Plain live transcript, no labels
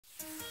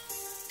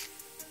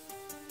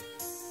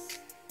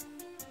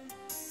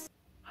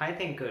Hi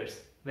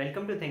thinkers,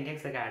 welcome to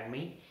ThinkX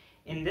Academy.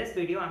 In this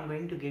video, I'm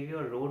going to give you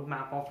a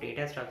roadmap of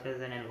data structures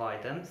and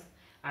algorithms.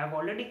 I've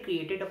already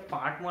created a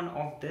part 1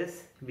 of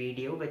this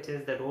video, which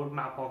is the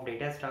roadmap of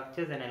data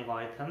structures and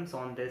algorithms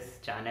on this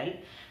channel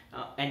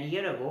a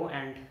year ago,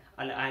 and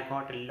I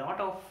got a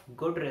lot of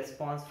good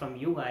response from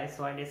you guys,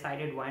 so I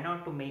decided why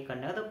not to make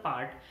another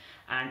part.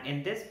 And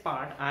in this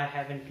part I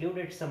have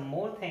included some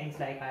more things,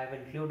 like I have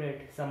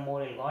included some more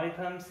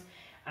algorithms,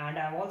 and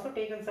I've also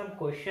taken some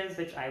questions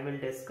which I will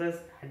discuss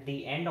at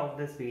the end of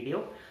this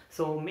video.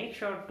 So make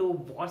sure to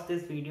watch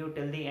this video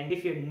till the end.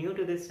 If you're new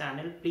to this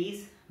channel,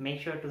 please make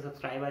sure to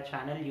subscribe our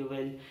channel. You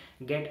will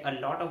get a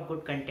lot of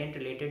good content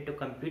related to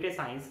computer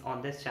science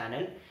on this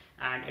channel,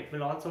 and it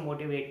will also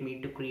motivate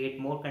me to create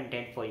more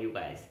content for you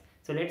guys.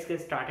 So let's get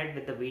started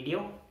with the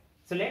video.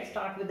 So let's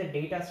start with the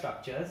data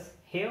structures.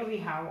 Here we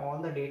have all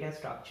the data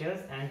structures,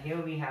 and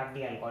here we have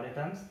the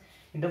algorithms.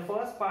 In the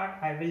first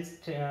part,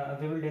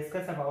 we will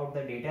discuss about the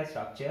data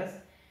structures.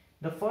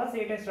 The first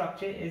data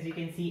structure is, you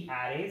can see,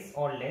 arrays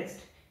or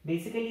list.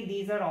 Basically,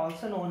 these are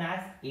also known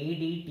as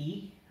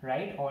ADT,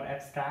 right, or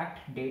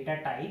abstract data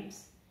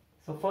types.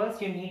 So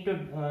first you need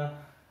to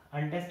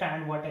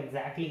understand what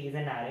exactly is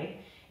an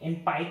array.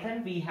 In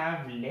Python, we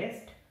have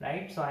list,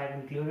 right? So I have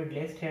included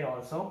list here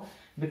also,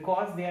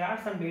 because there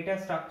are some data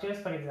structures,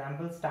 for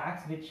example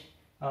stacks, which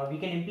we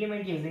can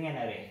implement using an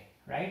array,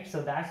 right?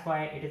 So that's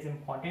why it is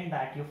important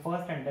that you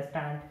first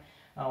understand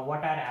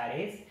what are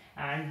arrays,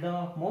 and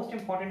the most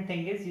important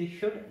thing is you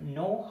should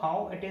know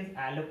how it is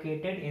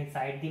allocated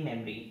inside the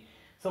memory.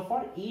 So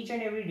for each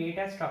and every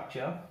data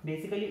structure,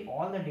 basically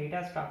all the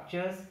data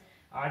structures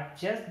are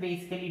just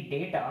basically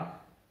data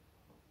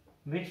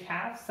which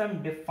have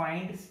some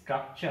defined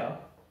structure.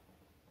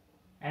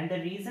 And the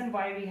reason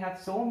why we have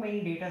so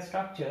many data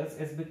structures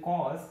is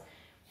because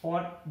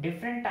for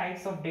different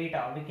types of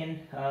data we can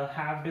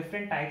have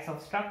different types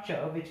of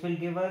structure, which will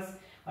give us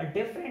a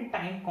different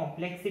time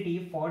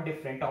complexity for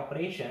different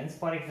operations.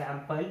 For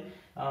example,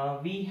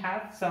 we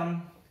have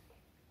some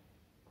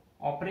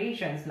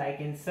operations like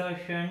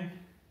insertion,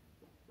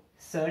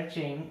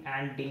 searching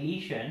and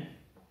deletion,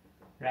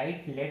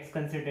 right? Let's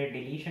consider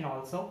deletion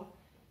also.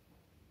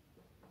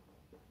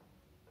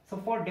 So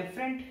for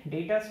different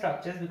data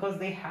structures, because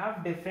they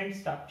have different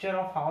structure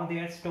of how they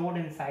are stored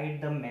inside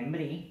the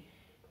memory,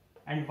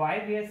 and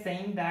why we are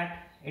saying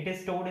that it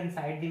is stored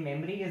inside the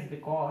memory is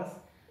because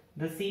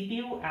the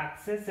CPU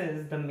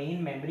accesses the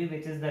main memory,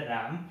 which is the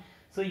RAM.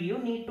 So you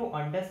need to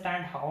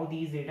understand how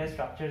these data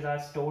structures are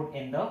stored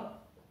in the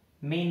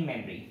main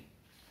memory,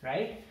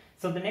 right?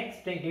 So the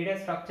next data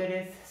structure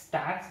is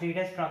stacks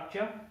data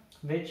structure,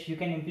 which you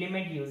can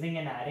implement using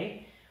an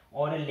array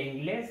or a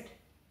linked list.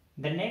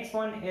 The next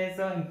one is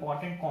an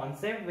important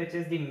concept, which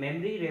is the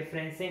memory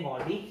referencing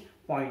or the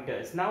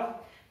pointers.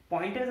 Now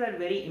pointers are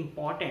very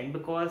important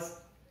because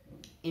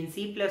in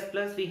C++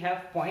 we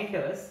have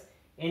pointers.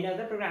 In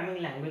other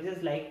programming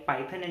languages like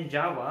Python and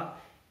Java,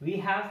 we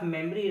have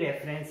memory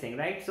referencing,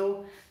 right?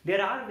 So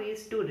there are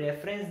ways to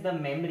reference the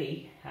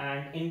memory,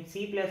 and in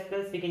C++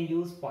 we can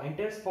use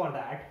pointers for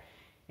that.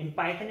 In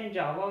Python and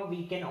Java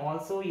we can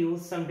also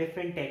use some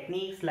different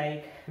techniques,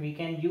 like we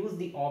can use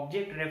the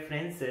object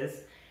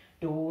references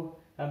to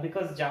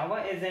because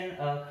Java is an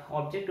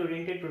object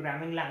oriented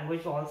programming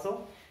language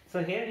also.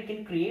 So here we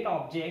can create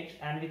objects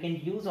and we can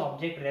use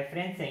object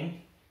referencing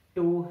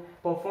to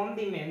perform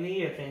the memory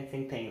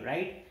referencing thing,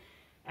 right?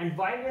 And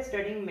why we are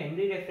studying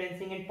memory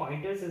referencing and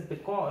pointers is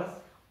because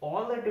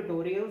all the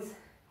tutorials,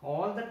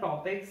 all the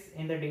topics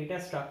in the data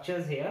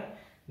structures here,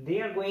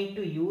 they are going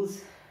to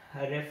use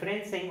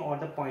referencing or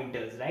the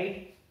pointers,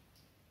 right?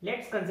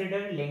 Let's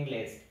consider linked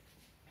list.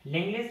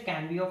 Linked list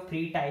can be of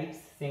three types: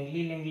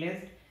 singly linked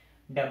list,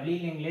 doubly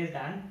linked list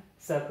and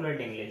circular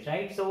linked list,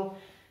 right? So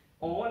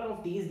all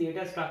of these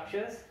data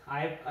structures,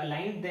 I've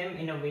aligned them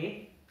in a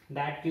way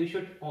that you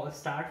should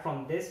start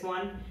from this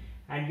one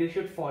and you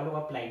should follow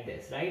up like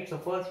this, right? So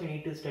first you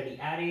need to study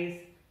arrays,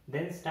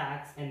 then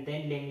stacks, and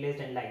then linked list,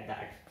 and like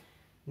that.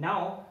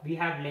 Now we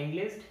have linked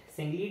list,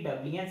 singly,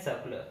 doubly and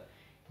circular.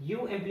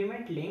 You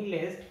implement linked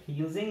list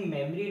using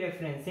memory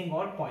referencing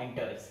or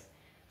pointers.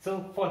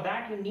 So for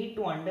that you need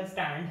to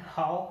understand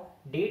how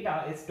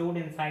data is stored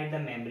inside the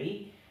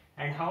memory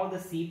and how the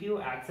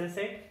CPU access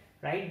it,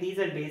 right? These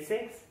are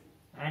basics.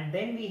 And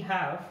then we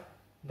have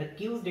the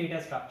queues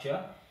data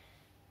structure.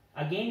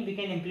 Again, we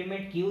can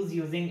implement queues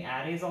using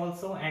arrays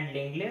also and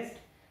linked list.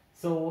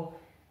 So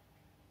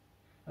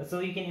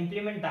you can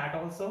implement that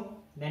also.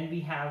 Then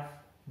we have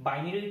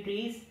binary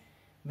trees,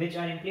 which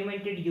are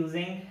implemented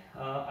using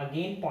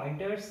again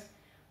pointers.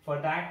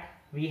 For that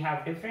we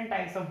have different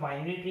types of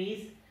binary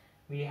trees.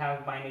 We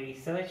have binary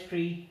search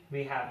tree,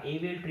 we have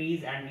AVL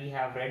trees, and we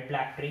have red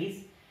black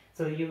trees.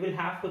 So you will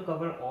have to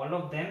cover all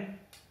of them.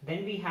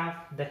 Then we have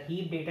the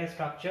heap data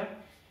structure.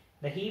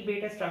 The heap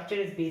data structure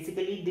is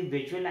basically the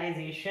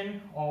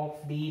visualization of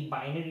the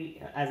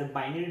binary as a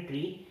binary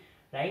tree,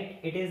 right?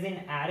 It is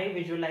an array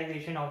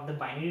visualization of the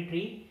binary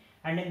tree,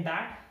 and in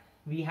that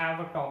we have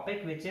a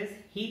topic which is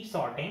heap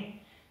sorting.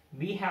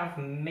 we have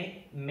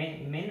min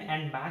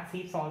and max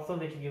heaps also,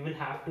 which you will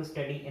have to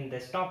study in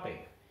this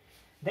topic.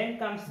 Then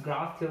comes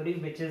graph theory,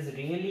 which is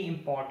really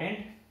important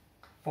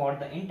for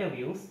the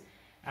interviews,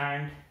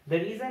 and the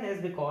reason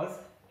is because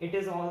it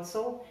is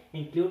also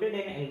included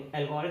in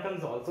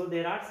algorithms also.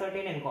 There are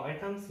certain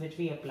algorithms which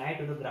we apply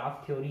to the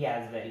graph theory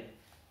as well.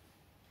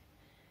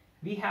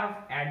 We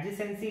have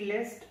adjacency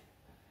list,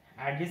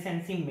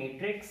 adjacency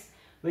matrix,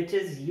 which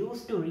is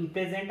used to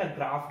represent a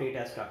graph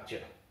data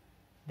structure.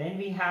 Then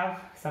we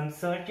have some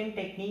searching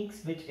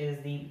techniques, which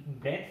is the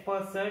breadth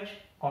first search,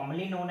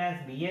 commonly known as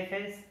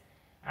BFS,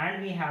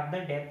 and we have the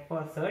depth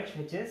first search,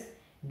 which is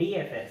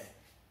DFS.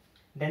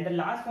 Then the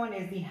last one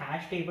is the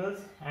hash tables,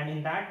 and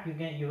in that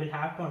you will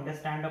have to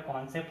understand a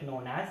concept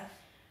known as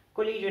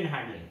collision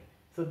handling.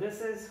 So this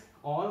is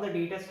all the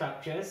data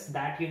structures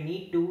that you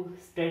need to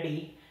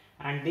study,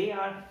 and they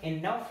are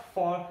enough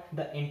for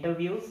the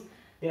interviews.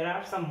 There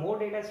are some more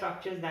data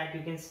structures that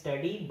you can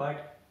study,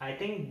 but I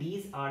think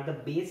these are the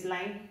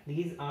baseline.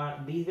 These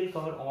will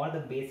cover all the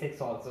basics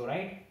also,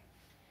 right?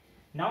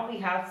 Now we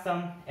have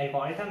some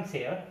algorithms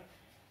here.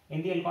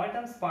 In the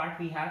algorithms part,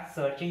 we have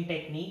searching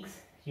techniques.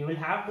 You will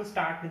have to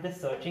start with the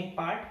searching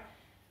part.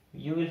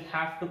 You will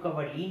have to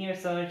cover linear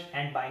search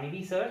and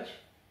binary search.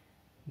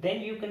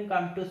 Then you can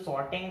come to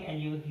sorting,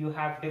 and you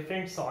have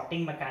different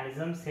sorting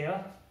mechanisms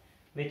here,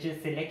 which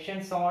is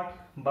selection sort,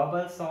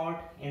 bubble sort,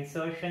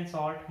 insertion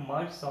sort,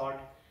 merge sort,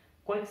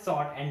 quick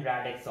sort, and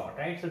radix sort,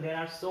 right? So there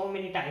are so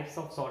many types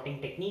of sorting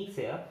techniques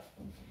here.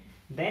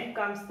 Then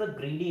comes the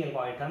greedy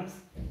algorithms.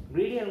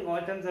 Greedy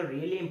algorithms are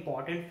really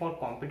important for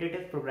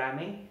competitive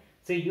programming.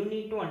 So you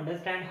need to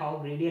understand how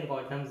greedy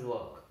algorithms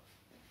work.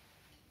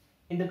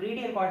 In the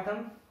greedy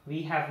algorithm,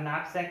 we have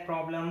knapsack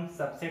problem,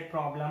 subset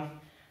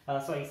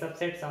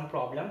sum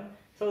problem.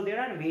 So there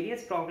are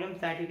various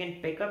problems that you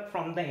can pick up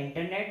from the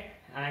internet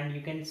and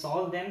you can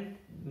solve them,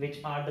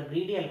 which are the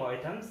greedy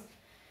algorithms.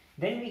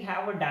 Then we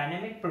have a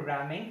dynamic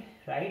programming,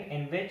 right,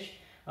 in which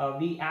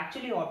we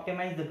actually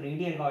optimize the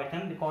greedy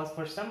algorithm, because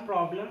for some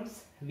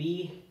problems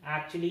we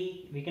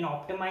can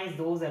optimize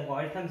those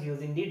algorithms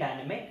using the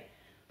dynamic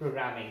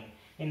programming.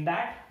 In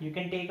that, you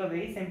can take a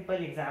very simple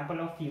example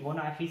of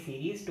Fibonacci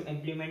series to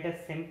implement a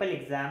simple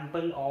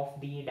example of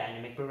the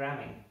dynamic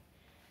programming.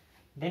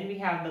 Then we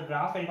have the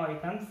graph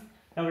algorithms.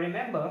 Now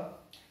remember,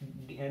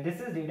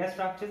 this is data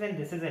structures and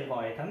this is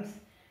algorithms.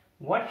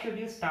 What should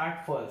you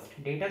start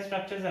first, data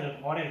structures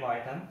or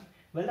algorithm?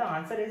 Well, the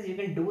answer is you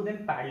can do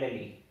them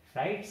parallelly,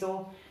 right?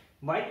 So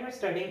while you are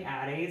studying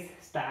arrays,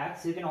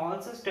 stacks, you can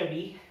also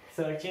study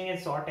searching and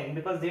sorting,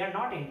 because they are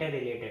not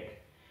interrelated.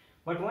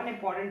 But one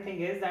important thing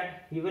is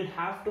that you will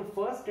have to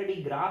first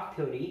study graph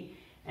theory,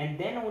 and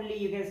then only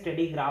you can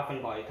study graph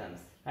algorithms,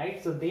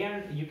 right? So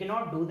you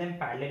cannot do them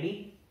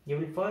parallelly. You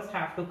will first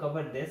have to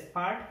cover this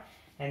part,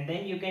 and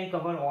then you can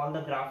cover all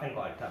the graph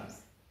algorithms,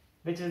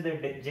 which is the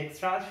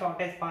Dijkstra's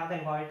shortest path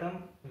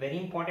algorithm, very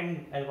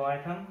important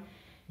algorithm.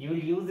 You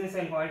will use this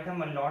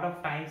algorithm a lot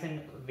of times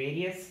in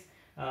various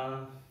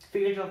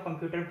fields of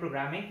computer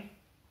programming.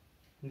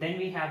 Then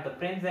we have the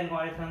Prim's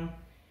algorithm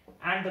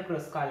and the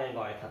Kruskal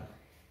algorithm.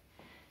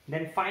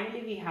 Then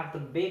finally we have the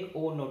big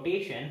O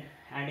notation,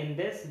 and in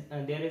this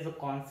there is a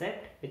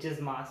concept which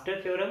is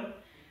master theorem,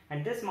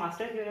 and this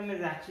master theorem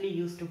is actually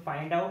used to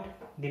find out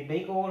the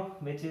big O,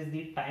 which is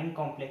the time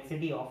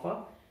complexity of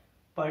a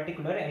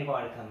particular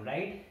algorithm,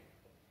 right?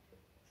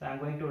 So I'm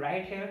going to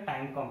write here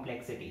time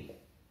complexity.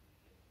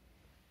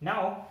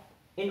 Now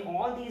in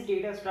all these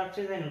data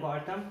structures and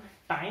algorithm,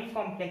 time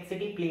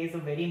complexity plays a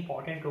very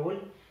important role.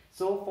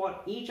 So for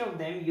each of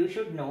them you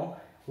should know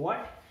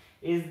what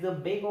is the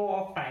big O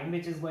of time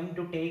which is going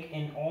to take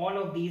in all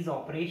of these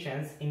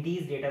operations in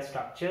these data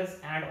structures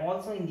and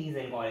also in these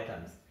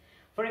algorithms.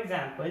 For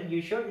example,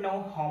 you should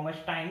know how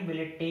much time will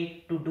it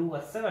take to do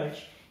a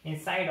search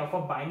inside of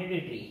a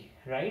binary tree,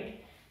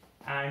 right?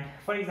 And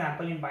for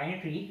example, in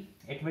binary tree,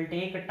 it will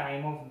take a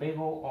time of big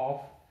O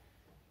of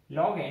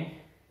log n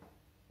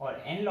or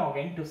n log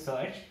n to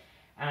search,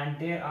 and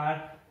there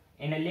are,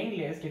 in a linked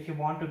list, if you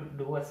want to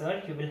do a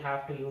search, you will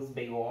have to use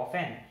big O of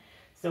n.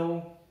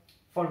 So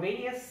for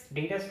various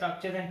data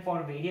structures and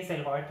for various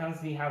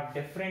algorithms, we have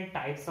different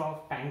types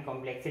of time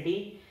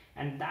complexity,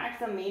 and that's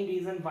the main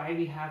reason why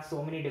we have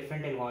so many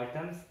different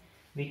algorithms.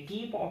 We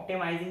keep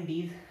optimizing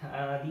these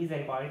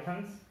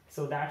algorithms,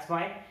 so that's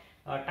why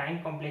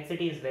time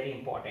complexity is very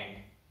important.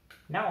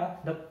 Now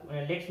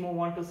let's move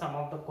on to some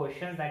of the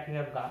questions that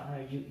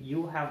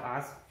you have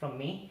asked from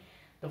me.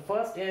 The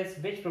first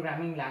is, which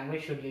programming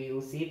language should you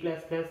use, C++,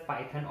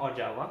 Python or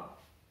Java,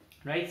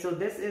 right? So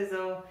this is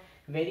a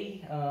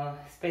very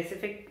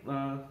specific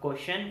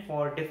question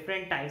for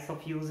different types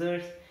of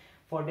users,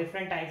 for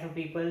different types of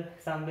people.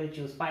 Some will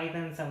choose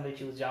Python, some will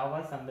choose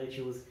Java, some will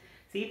choose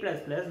C++,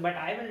 but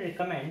I will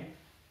recommend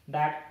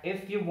that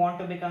if you want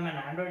to become an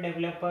Android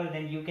developer,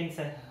 then you can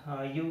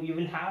you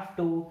will have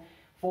to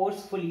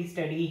forcefully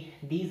study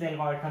these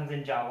algorithms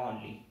in Java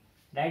only,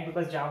 right?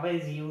 Because Java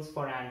is used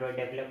for Android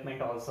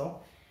development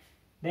also.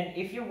 Then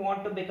if you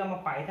want to become a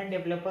Python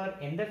developer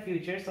in the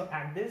future, so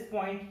at this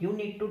point you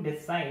need to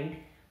decide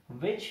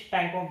which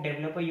type of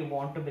developer you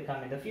want to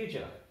become in the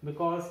future.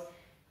 Because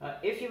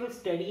if you will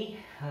study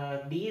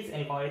these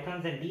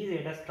algorithms and these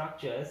data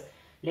structures,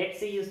 let's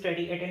say you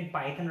study it in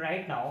Python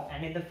right now,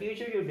 and in the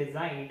future you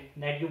decide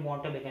that you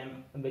want to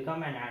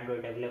become an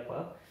Android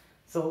developer.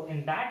 So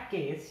in that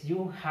case,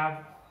 you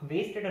have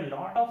wasted a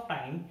lot of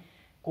time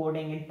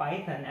coding in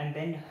Python, and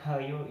then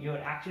you're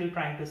actually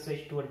trying to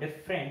switch to a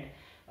different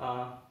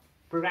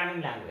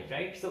programming language,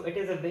 right? So it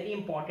is a very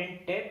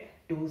important tip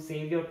to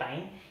save your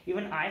time.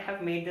 Even I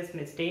have made this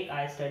mistake.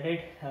 I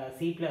studied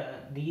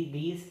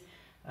these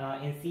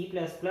in C++,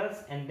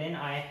 and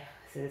then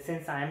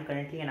since I am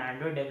currently an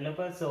Android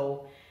developer,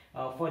 so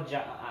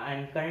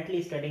I'm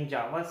currently studying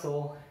Java,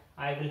 so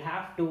I will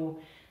have to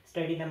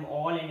study them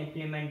all and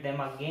implement them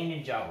again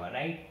in Java,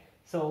 right?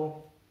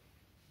 So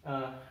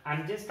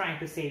I'm just trying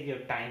to save your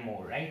time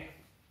more, right?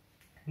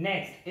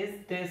 Next,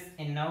 is this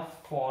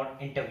enough for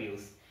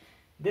interviews?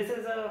 This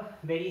is a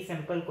very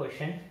simple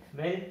question.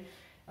 Well,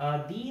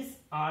 these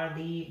are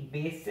the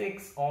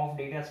basics of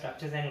data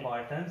structures and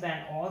algorithms,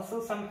 and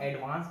also some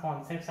advanced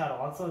concepts are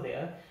also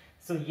there.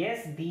 So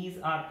yes, these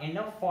are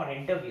enough for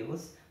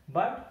interviews,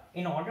 but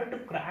in order to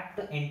crack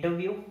the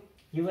interview,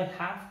 you will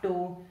have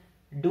to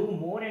do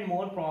more and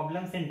more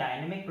problems in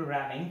dynamic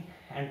programming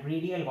and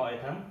greedy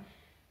algorithm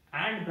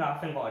and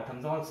graph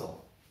algorithms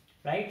also,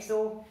 right?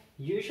 So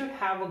you should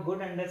have a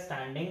good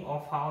understanding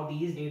of how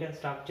these data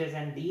structures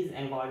and these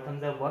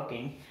algorithms are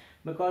working,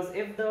 because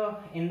if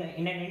in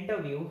an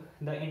interview,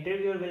 the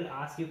interviewer will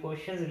ask you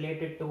questions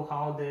related to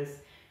how this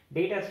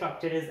data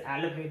structure is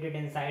allocated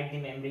inside the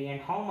memory and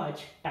how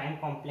much time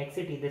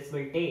complexity this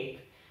will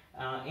take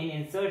in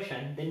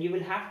insertion, then you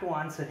will have to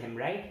answer him,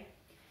 right?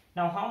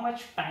 Now, how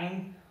much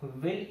time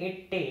will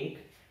it take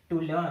to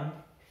learn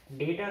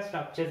data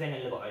structures and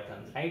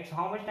algorithms, right? So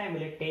how much time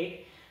will it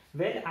take?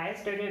 Well, I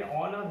studied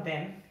all of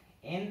them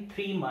in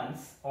 3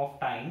 months of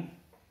time,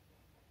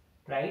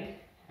 right?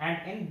 And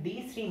in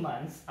these 3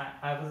 months,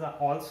 I was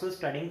also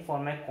studying for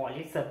my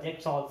college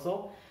subjects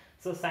also.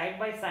 So side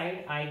by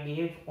side, I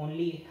gave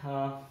only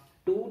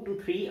 2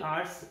 to 3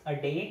 hours a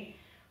day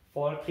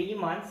for 3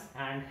 months,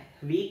 and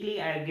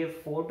weekly I give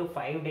 4 to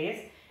 5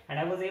 days, and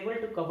I was able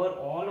to cover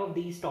all of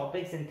these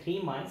topics in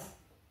 3 months.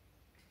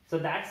 So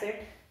that's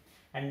it.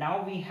 And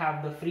now we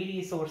have the free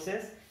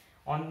resources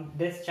on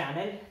this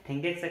channel,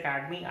 ThinkX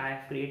Academy. I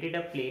have created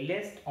a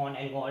playlist on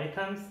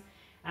algorithms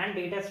and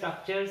data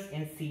structures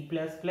in C++,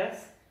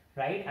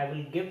 right? I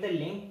will give the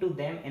link to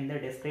them in the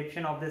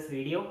description of this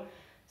video.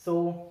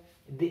 So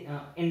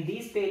in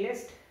these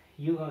playlists,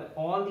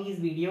 all these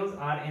videos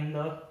are in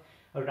the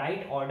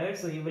right order,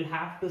 so you will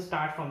have to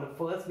start from the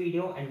first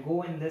video and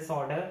go in this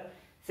order.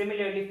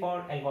 Similarly,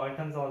 for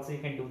algorithms also you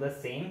can do the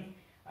same.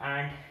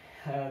 And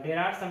there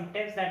are some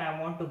tips that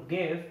I want to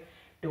give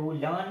to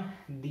learn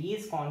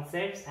these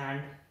concepts,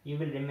 and you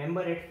will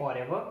remember it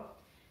forever.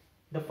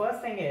 The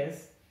first thing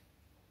is,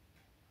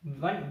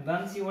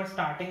 once you are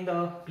starting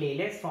the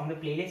playlist, from the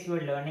playlist you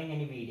are learning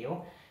any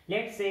video.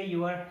 Let's say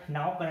you are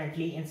now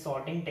currently in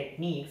sorting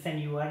techniques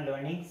and you are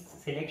learning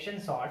selection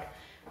sort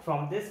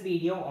from this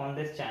video on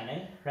this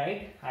channel,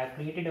 right? I've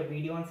created a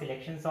video on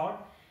selection sort.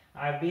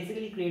 I've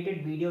basically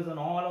created videos on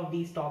all of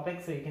these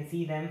topics, so you can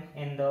see them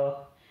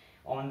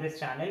on this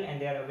channel,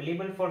 and they are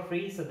available for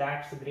free, so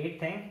that's a great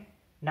thing.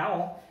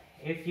 Now,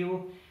 if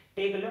you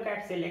take a look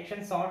at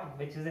selection sort,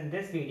 which is in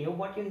this video,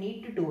 what you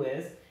need to do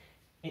is,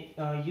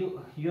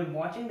 you're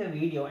watching the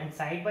video, and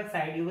side by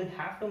side you will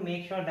have to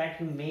make sure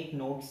that you make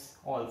notes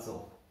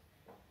also,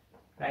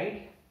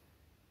 right?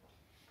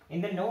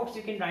 In the notes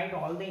you can write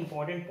all the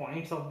important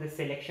points of the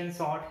selection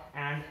sort,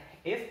 and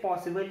if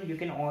possible you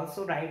can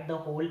also write the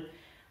whole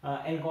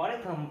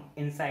algorithm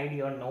inside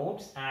your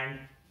notes. And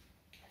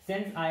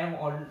since I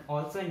have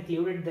also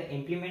included the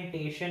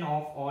implementation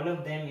of all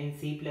of them in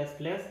C++,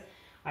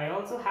 I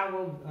also have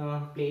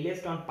a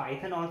playlist on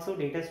Python also,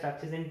 data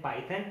structures in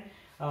Python.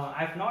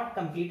 I've not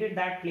completed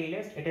that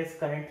playlist, it is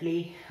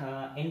currently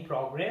in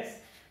progress.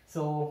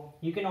 So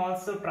you can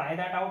also try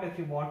that out if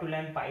you want to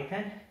learn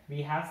Python.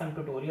 We have some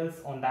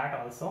tutorials on that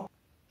also.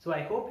 So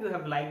I hope you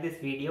have liked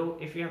this video.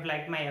 If you have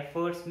liked my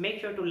efforts,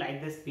 make sure to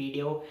like this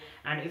video.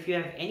 And if you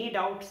have any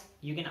doubts,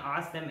 you can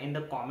ask them in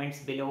the comments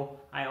below.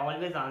 I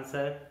always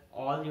answer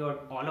all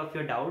of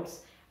your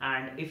doubts.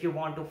 And if you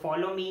want to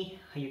follow me,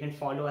 you can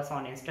follow us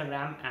on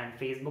Instagram and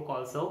Facebook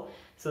also,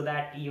 so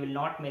that you will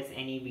not miss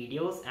any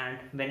videos. And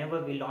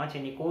whenever we launch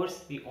any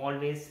course, we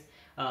always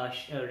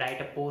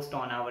write a post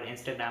on our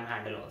Instagram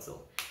handle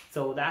also.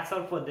 So that's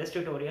all for this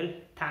tutorial.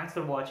 Thanks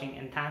for watching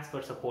and thanks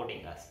for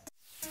supporting us.